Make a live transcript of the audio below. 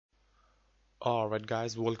Alright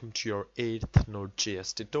guys, welcome to your 8th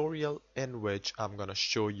Node.js tutorial in which I'm gonna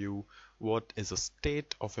show you what is a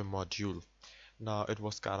state of a module. Now it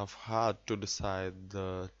was kind of hard to decide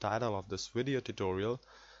the title of this video tutorial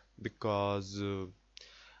because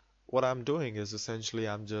what I'm doing is essentially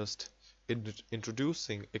I'm just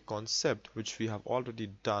introducing a concept which we have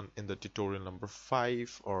already done in the tutorial number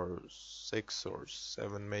 5 or 6 or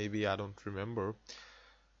 7 maybe, I don't remember.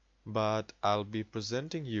 But I'll be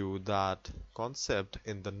presenting you that concept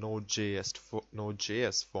in the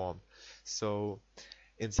Node.js form. So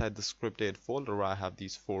inside the script8 folder, I have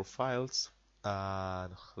these 4 files,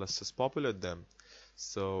 and let's just populate them.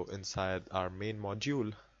 So inside our main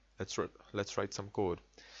module, let's write some code.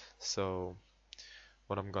 So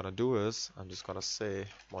what I'm gonna do is I'm just gonna say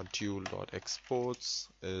module.exports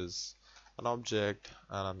is an object,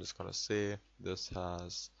 and I'm just gonna say this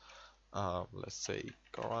has let's say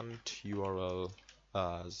current URL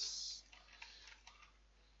as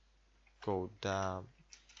codedam.com.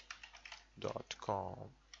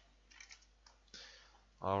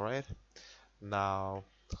 Alright, now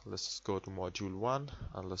let's just go to module 1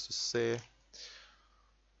 and let's just say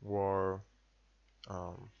var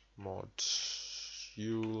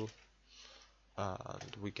module,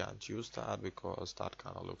 and we can't use that because that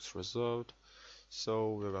kind of looks reserved.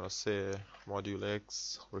 So we're gonna say module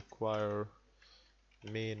x require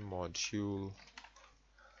main module,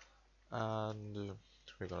 and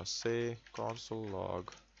we're gonna say console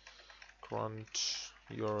log current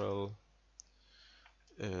URL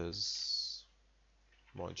is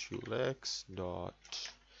module x dot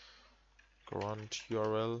current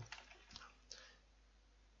URL.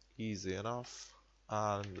 Easy enough.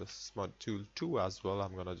 And this module 2 as well,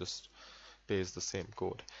 I'm gonna just paste the same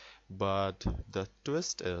code, but the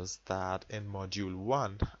twist is that in module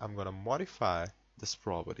 1 I'm gonna modify this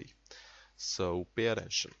property, so pay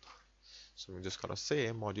attention. So I'm just gonna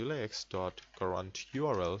say module x dot current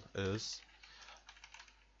URL is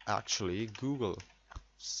actually Google.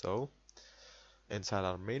 So inside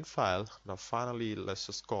our main file, now finally let's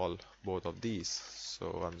just call both of these.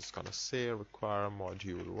 So I'm just gonna say require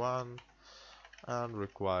module 1 and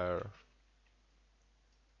require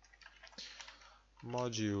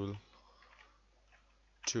module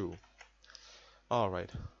 2.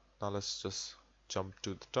 Alright, now let's just jump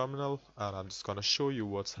to the terminal and I'm just gonna show you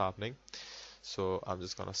what's happening. So I'm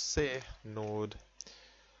just gonna say node,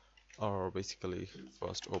 or basically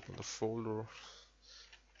first open the folder,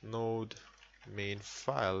 node main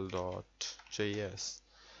file.js.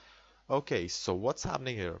 Okay, so what's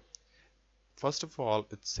happening here? First of all,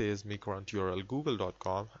 it says me current URL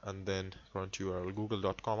google.com and then current URL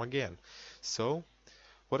google.com again. So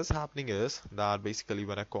what is happening is that basically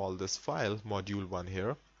when I call this file module1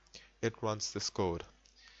 here, it runs this code.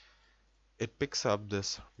 It picks up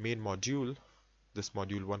this main module, this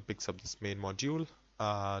module1 picks up this main module,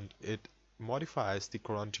 and it modifies the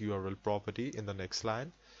current URL property in the next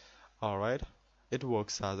line. Alright, it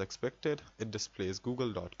works as expected, it displays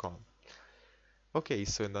google.com. Okay,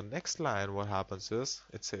 so in the next line what happens is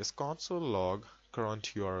it says console log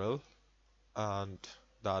current URL, and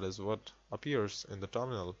that is what appears in the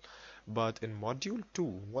terminal. But in module 2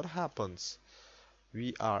 what happens?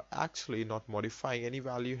 We are actually not modifying any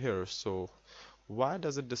value here, so why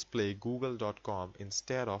does it display google.com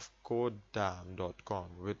instead of codedam.com,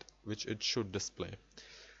 which it should display?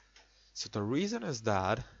 So the reason is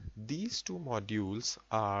that these two modules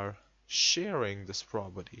are sharing this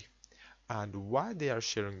property, and why they are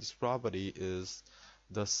sharing this property is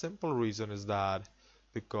the simple reason is that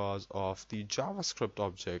because of the JavaScript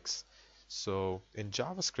objects. So in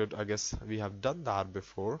JavaScript, I guess we have done that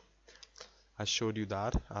before. I showed you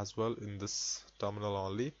that as well in this terminal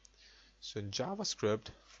only. So in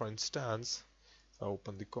JavaScript, for instance, if I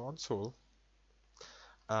open the console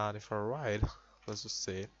and if I write, let's just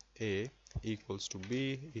say a equals to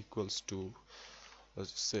b equals to,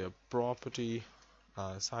 let's just say a property,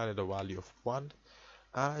 assign it a value of 1,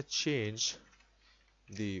 and I change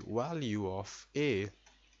the value of a,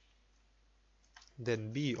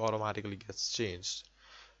 then b automatically gets changed.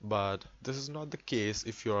 But this is not the case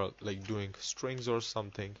if you're like doing strings or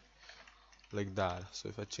something like that. So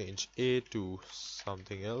if I change a to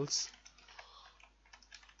something else,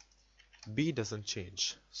 b doesn't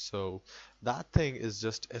change. So that thing is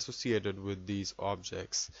just associated with these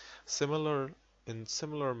objects. In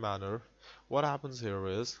similar manner, what happens here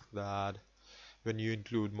is that when you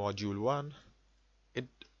include module 1, it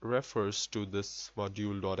refers to this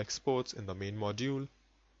module.exports in the main module,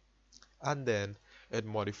 and then it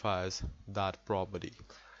modifies that property.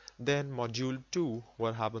 Then module 2,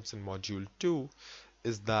 what happens in module 2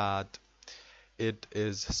 is that it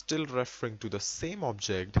is still referring to the same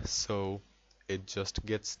object, so it just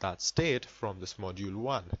gets that state from this module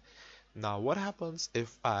 1. Now what happens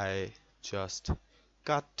if I just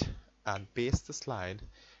cut and paste this line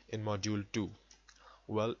in module 2?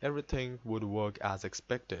 Well, everything would work as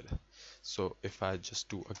expected. So if I just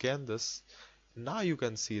do again this, now you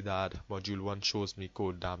can see that module 1 shows me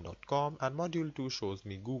codedam.com and module 2 shows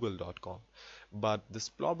me google.com. But this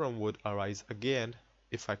problem would arise again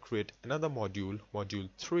if I create another module, module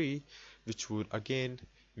 3, which would again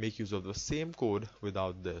make use of the same code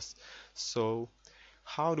without this. So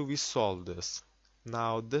how do we solve this?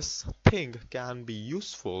 Now this thing can be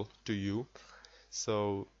useful to you.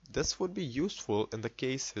 So this would be useful in the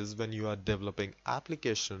cases when you are developing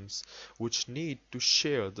applications which need to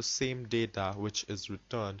share the same data which is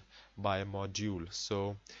returned by a module.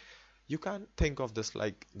 So you can think of this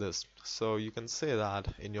like this. So you can say that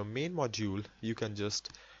in your main module you can just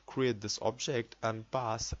create this object and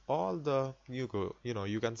pass all the you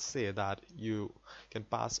can say that you can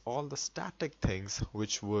pass all the static things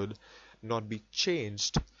which would not be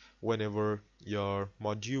changed whenever your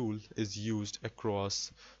module is used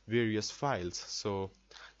across various files. So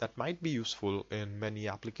that might be useful in many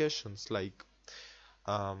applications, like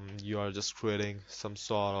you are just creating some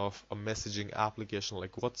sort of a messaging application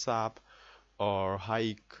like WhatsApp or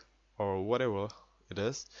Hike or whatever it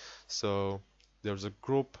is. So there's a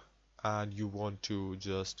group and you want to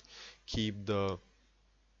just keep the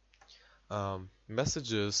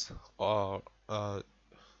messages, or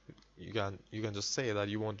you can just say that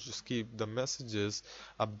you want to just keep the messages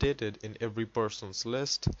updated in every person's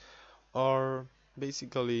list, or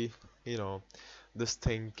basically, you know, this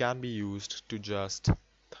thing can be used to just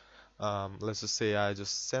let's just say I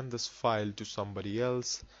just send this file to somebody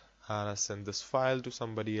else, and I send this file to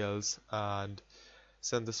somebody else, and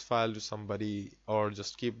send this file to somebody, or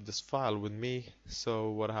just keep this file with me. So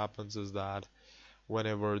what happens is that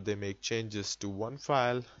whenever they make changes to one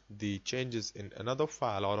file, the changes in another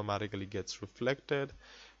file automatically gets reflected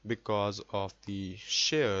because of the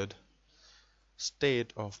shared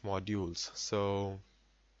state of modules. So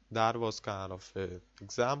that was kind of an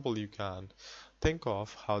example you can think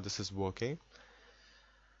of how this is working.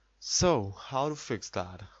 So how to fix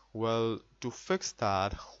that? Well, to fix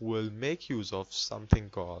that, we'll make use of something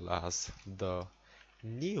called as the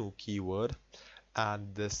new keyword,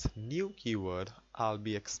 and this new keyword I'll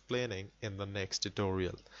be explaining in the next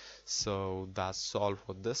tutorial. So that's all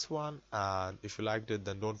for this one, and if you liked it,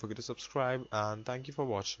 then don't forget to subscribe, and thank you for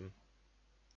watching.